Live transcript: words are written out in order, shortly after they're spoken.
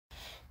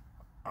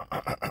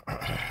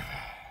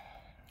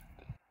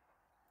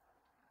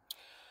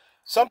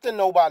Something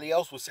nobody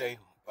else would say,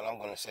 but I'm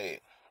gonna say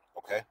it.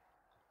 Okay.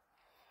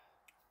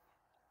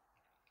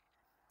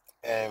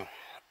 And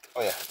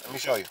oh yeah, let me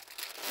show you.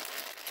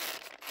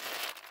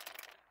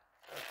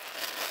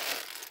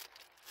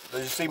 So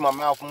you see my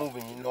mouth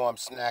moving, you know I'm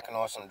snacking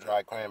on some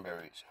dried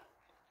cranberries.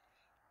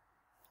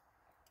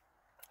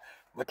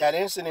 But that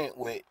incident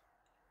with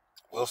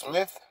Will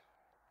Smith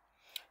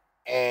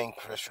and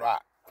Chris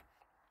Rock,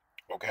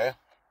 okay?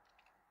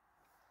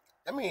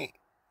 Let me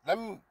let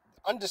me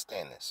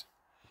understand this.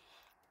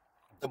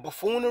 The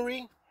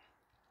buffoonery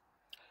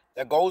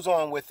that goes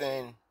on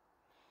within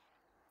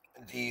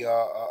the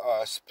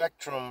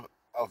spectrum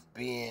of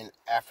being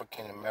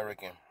African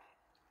American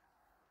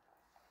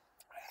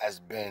has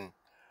been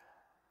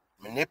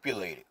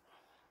manipulated.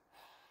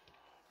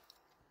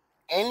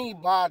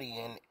 Anybody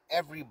and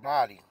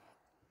everybody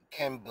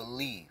can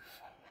believe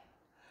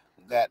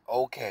that,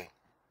 okay,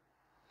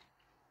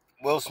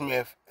 Will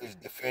Smith is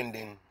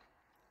defending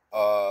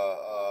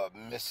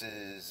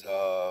Mrs.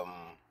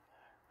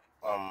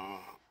 Um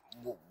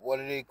what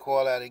do they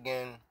call that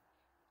again?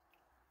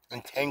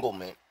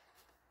 Entanglement.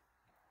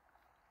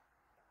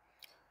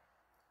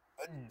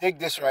 Dig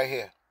this right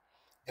here.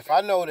 If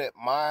I know that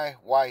my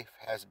wife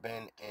has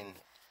been in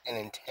an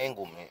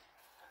entanglement,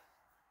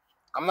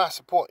 I'm not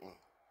supporting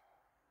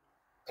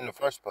in the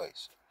first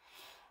place.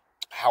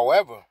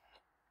 However,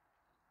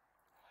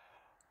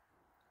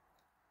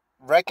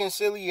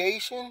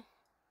 reconciliation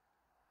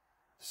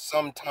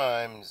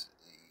sometimes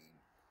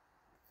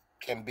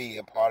can be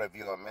a part of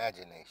your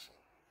imagination.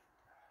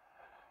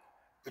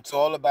 It's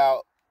all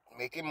about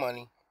making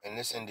money in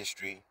this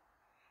industry,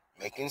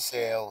 making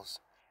sales,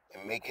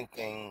 and making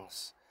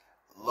things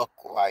look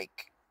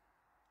like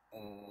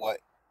what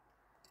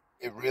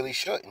it really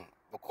shouldn't,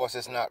 because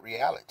it's not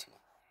reality.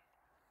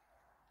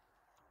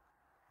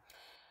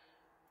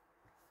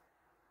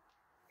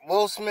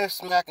 Will Smith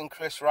smacking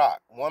Chris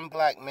Rock, one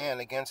black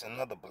man against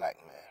another black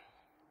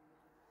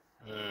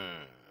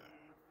man.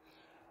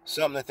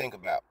 Something to think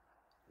about.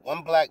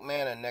 One black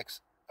man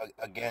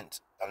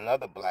against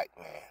another black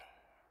man.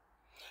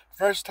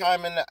 First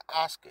time in the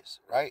Oscars,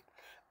 right?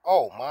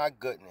 Oh my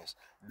goodness.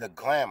 The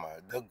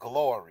glamour, the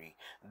glory,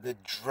 the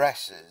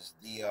dresses,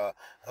 the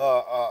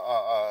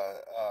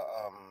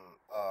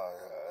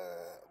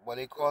what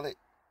do they call it?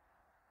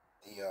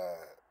 The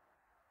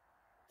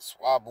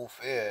soir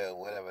buffet,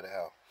 whatever the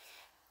hell.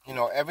 You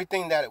know,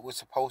 everything that it was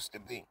supposed to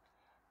be.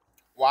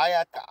 Why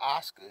at the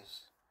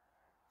Oscars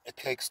it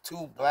takes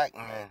two black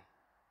men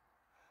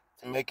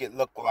to make it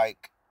look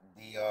like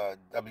the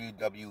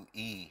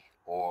WWE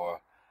or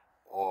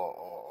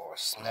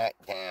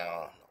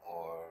SmackDown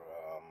or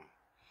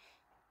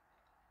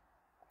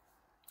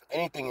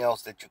anything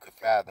else that you could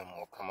fathom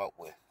or come up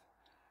with,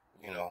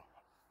 you know,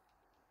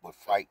 with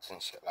fights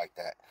and shit like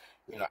that.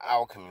 You know,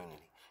 our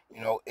community.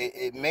 You know,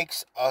 it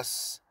makes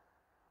us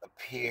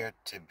appear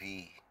to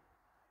be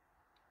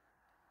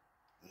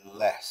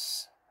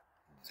less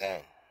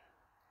than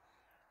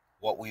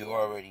what we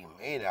already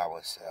made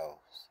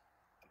ourselves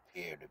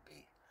appear to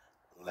be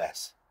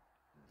less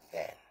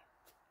than.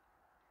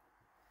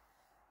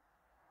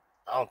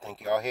 I don't think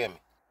y'all hear me.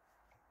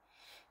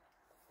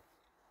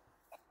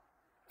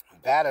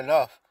 Bad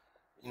enough,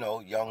 you know,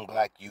 young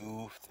black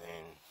youth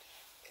and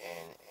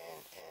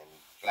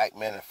black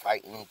men are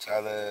fighting each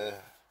other.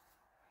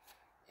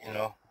 You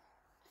know,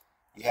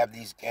 you have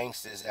these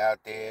gangsters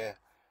out there,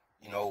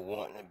 you know,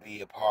 wanting to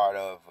be a part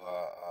of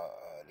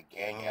the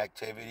gang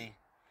activity.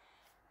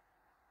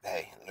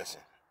 Hey,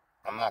 listen,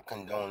 I'm not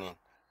condoning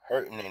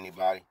hurting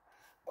anybody,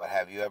 but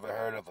have you ever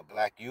heard of a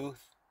black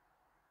youth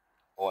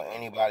or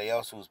anybody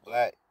else who's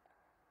black,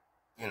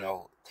 you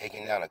know,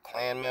 taking down a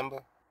Klan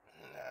member?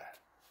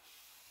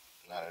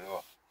 Nah, not at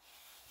all.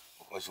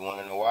 Because you want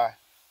to know why?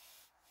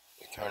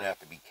 They turn out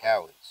to be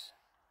cowards.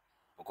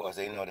 Because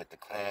they know that the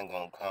Klan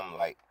gonna come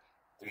like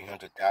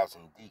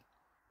 300,000 deep.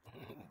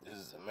 This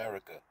is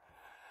America.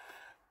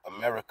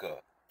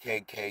 America.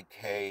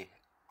 KKK.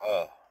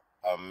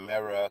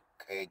 America.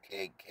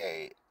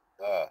 KKK.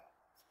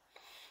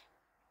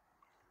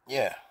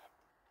 Yeah.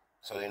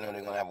 So they know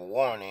they're gonna have a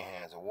war on their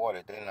hands, a war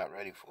that they're not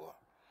ready for.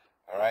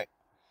 All right.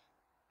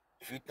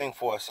 If you think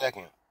for a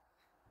second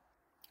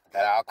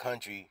that our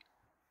country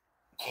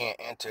can't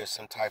enter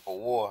some type of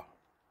war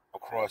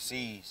across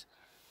seas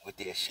with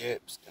their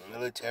ships, the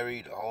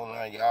military, the whole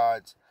 9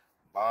 yards,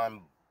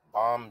 bomb,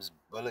 bombs,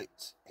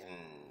 bullets,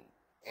 and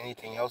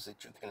anything else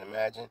that you can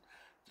imagine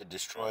to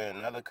destroy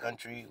another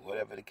country,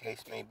 whatever the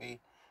case may be.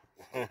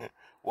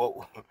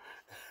 What?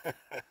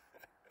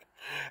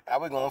 How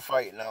we gonna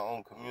fight in our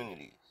own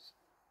communities?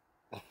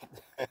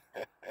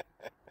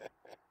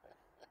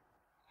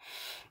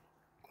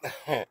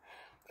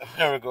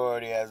 America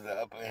already has the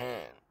upper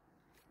hand.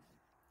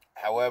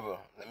 However,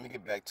 let me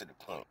get back to the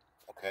point,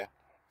 okay?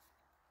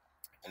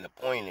 And the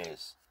point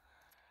is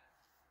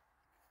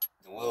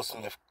the Will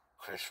Smith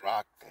Chris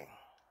Rock thing.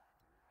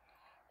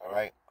 All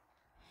right,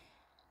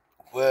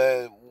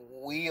 where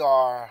we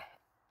are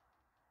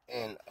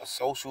in a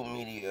social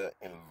media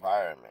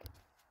environment,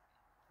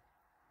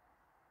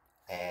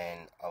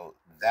 and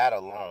that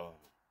alone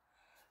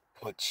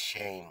puts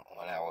shame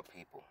on our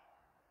people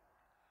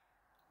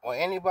or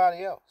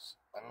anybody else.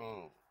 I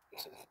mean,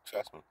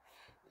 trust me,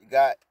 you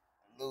got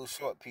little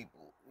short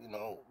people,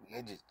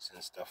 midgets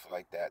and stuff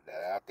like that, that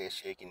are out there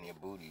shaking their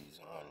booties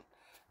on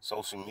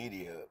social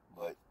media,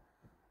 but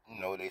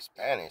they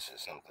Spanish or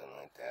something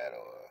like that,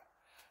 or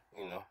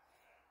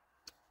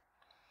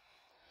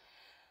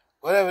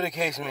whatever the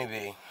case may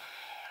be.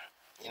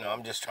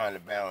 I'm just trying to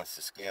balance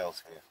the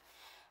scales here.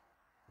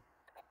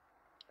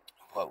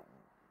 But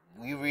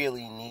we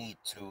really need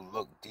to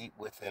look deep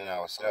within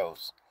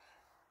ourselves,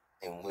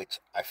 in which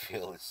I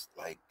feel it's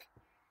like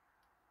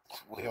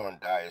we're on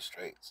dire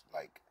straits.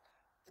 Like,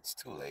 it's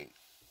too late.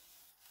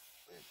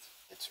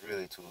 It's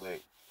really too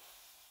late.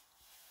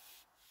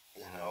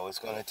 It's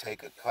going to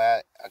take a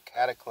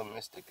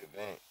cataclysmic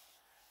event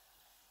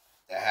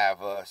to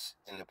have us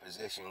in a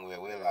position where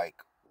we're like,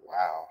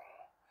 wow,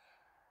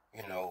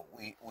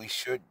 we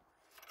should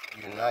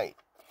unite.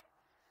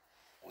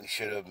 We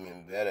should have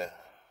been better.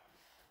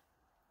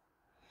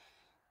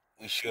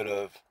 We should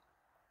have,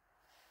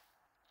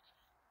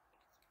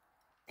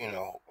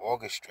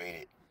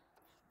 orchestrated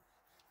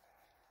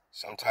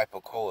some type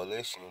of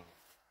coalition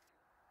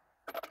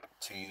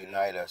to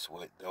unite us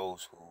with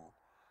those who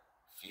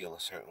feel a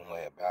certain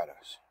way about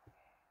us.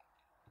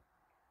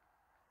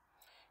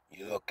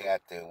 You look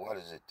at the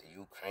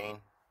Ukraine,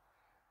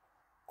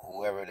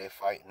 whoever they're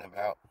fighting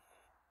about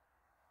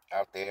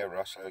out there,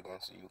 Russia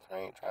against the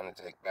Ukraine, trying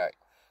to take back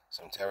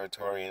some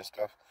territory and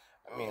stuff.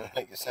 I mean,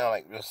 it sounds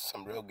like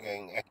some real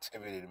gang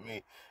activity to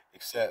me,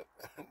 except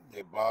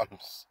their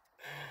bombs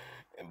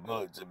and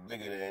bullets are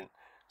bigger than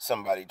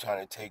somebody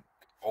trying to take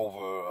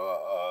over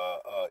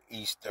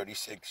East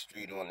 36th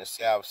Street on the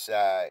south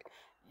side,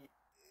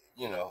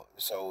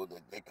 so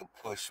that they could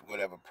push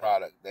whatever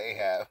product they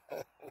have.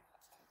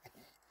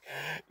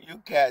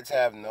 You cats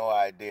have no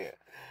idea.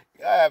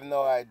 Y'all have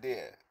no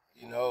idea.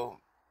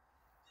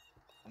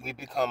 We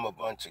become a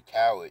bunch of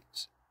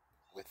cowards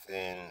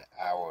within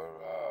our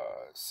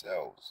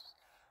selves,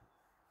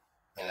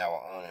 in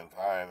our own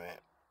environment.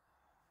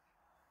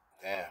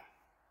 Damn.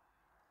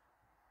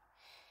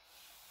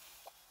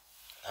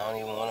 I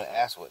don't even want to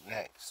ask what's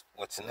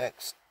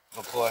next.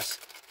 Of course,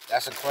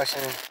 that's a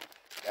question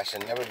that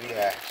should never be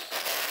asked.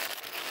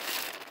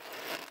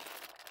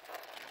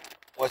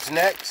 What's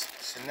next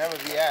should never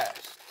be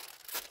asked.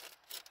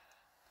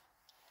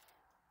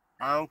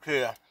 I don't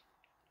care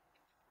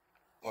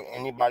what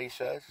anybody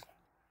says.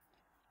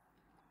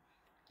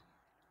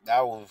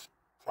 That was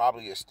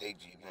probably a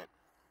stage event.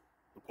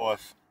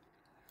 Because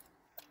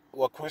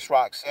what Chris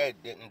Rock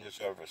said didn't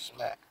deserve a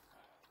smack.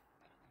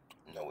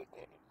 No, it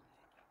didn't.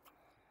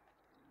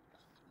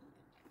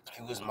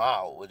 He was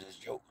mild with his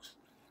jokes.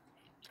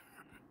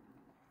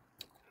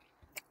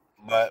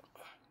 But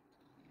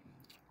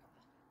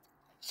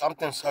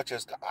something such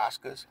as the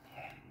Oscars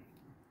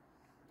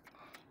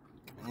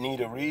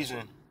need a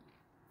reason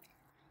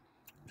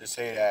to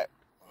say that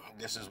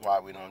this is why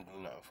we don't do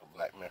nothing for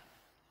black men.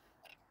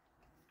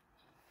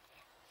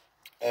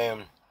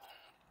 And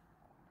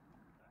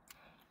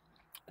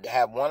to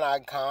have one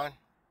icon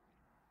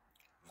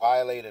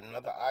violate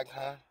another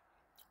icon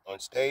on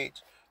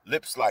stage,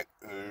 lips like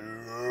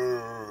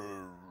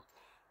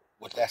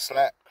with that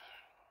slap.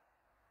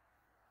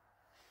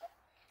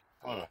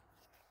 Come on.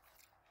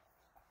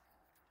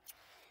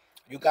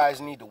 You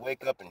guys need to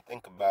wake up and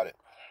think about it.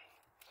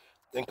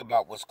 Think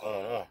about what's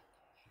going on.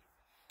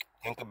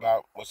 Think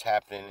about what's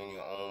happening in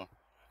your own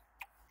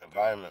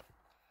environment.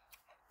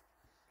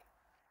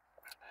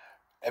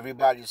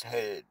 Everybody's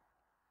head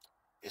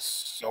is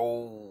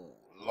so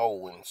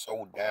low and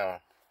so down,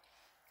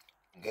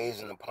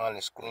 gazing upon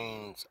the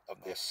screens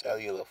of their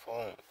cellular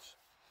phones,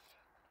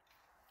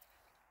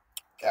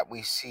 that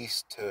we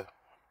cease to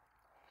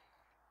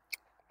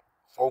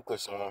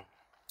focus on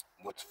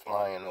what's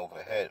flying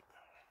overhead.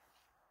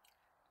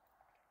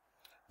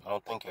 I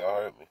don't think y'all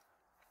heard me.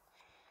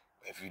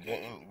 If you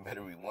didn't, you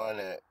better rewind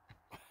that.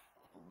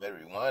 You better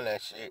rewind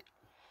that shit.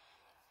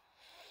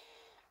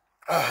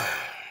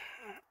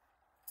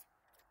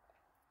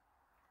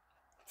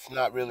 It's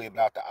not really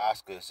about the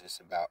Oscars, it's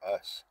about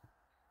us.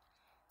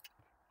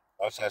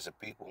 Us as a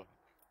people.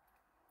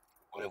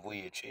 What have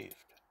we achieved?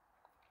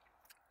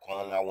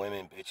 Calling our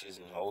women bitches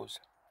and hoes.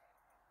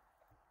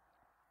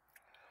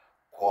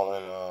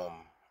 Calling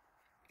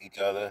each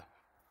other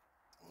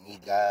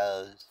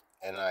niggas,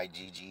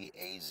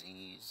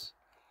 Niggazs.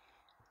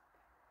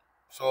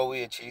 That's all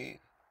we achieve.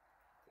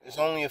 There's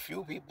only a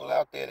few people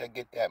out there that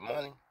get that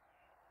money.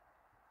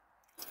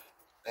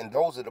 And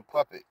those are the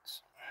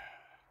puppets.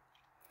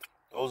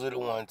 Those are the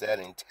ones that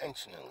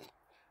intentionally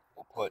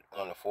were put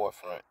on the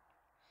forefront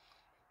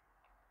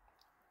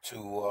to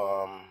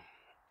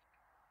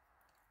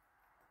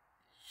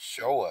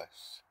show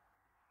us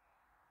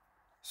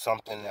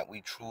something that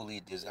we truly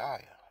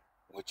desire,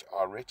 which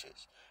are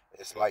riches.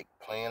 It's like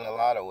playing a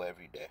lotto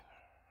every day.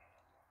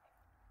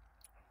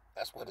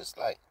 That's what it's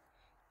like,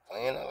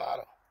 playing a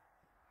lotto.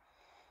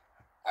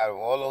 Out of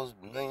all those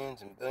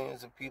millions and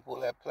billions of people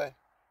that play,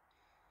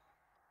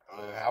 I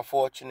mean, how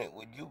fortunate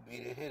would you be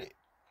to hit it?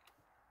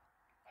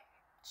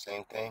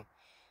 Same thing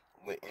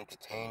with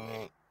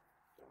entertainment,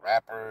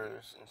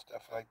 rappers, and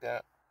stuff like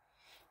that.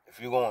 If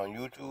you go on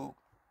YouTube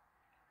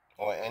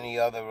or any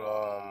other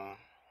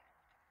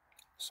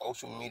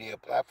social media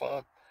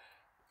platform,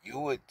 you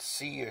would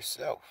see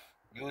yourself.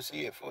 You would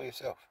see it for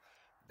yourself.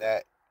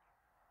 That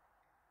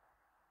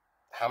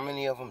how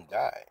many of them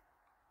died?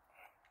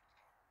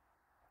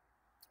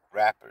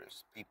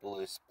 Rappers, people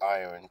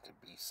aspiring to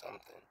be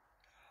something.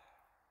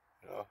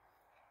 You know,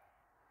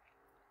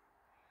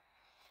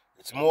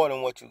 it's more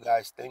than what you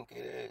guys think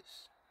it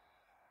is.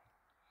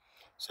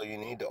 So you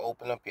need to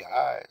open up your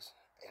eyes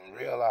and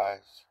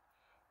realize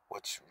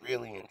what's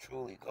really and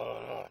truly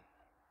going on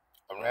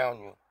around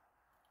you.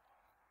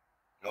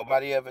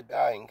 Nobody ever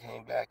died and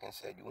came back and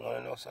said, you want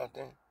to know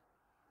something?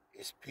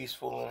 It's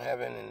peaceful in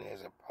heaven and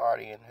there's a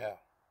party in hell.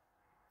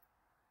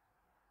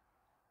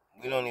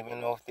 We don't even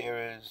know if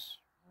there is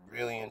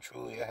really and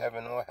truly a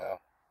heaven or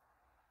hell.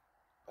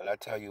 But I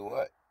tell you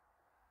what,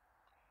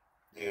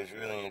 there's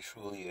really and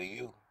truly a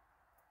you.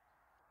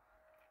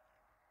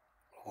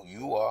 Who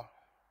you are,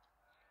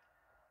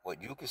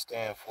 what you can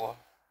stand for,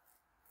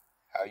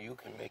 how you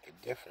can make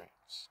a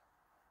difference.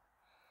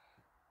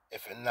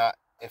 If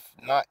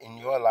not in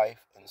your life,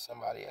 in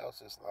somebody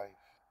else's life.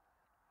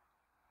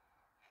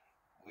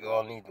 We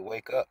all need to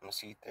wake up and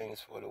see things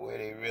for the way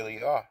they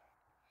really are,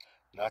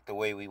 not the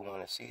way we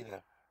want to see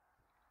them.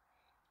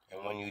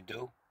 And when you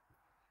do,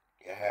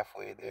 you're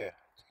halfway there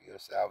to your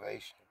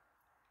salvation.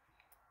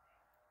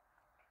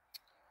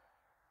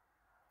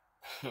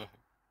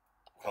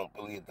 Don't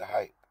believe the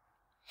hype.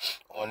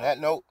 On that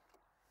note,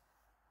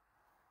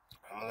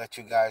 I'm going to let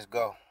you guys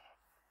go.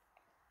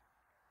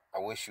 I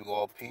wish you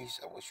all peace.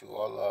 I wish you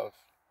all love.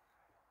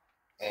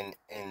 And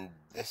in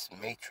this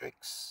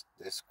matrix,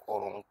 this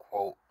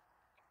quote-unquote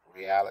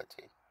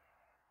reality,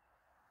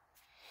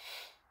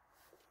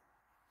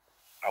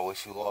 I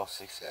wish you all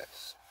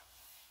success.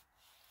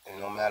 And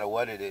no matter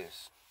what it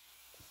is,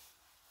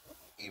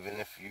 even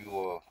if you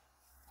were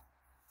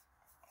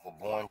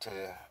born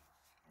to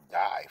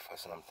die for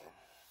something,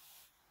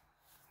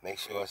 make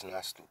sure it's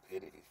not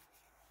stupidity.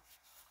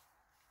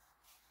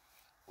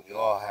 We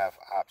all have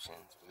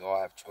options. We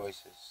all have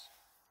choices.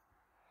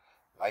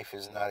 Life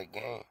is not a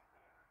game.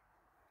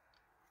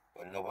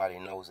 But nobody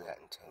knows that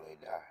until they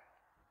die.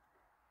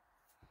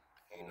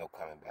 Ain't no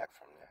coming back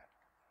from that.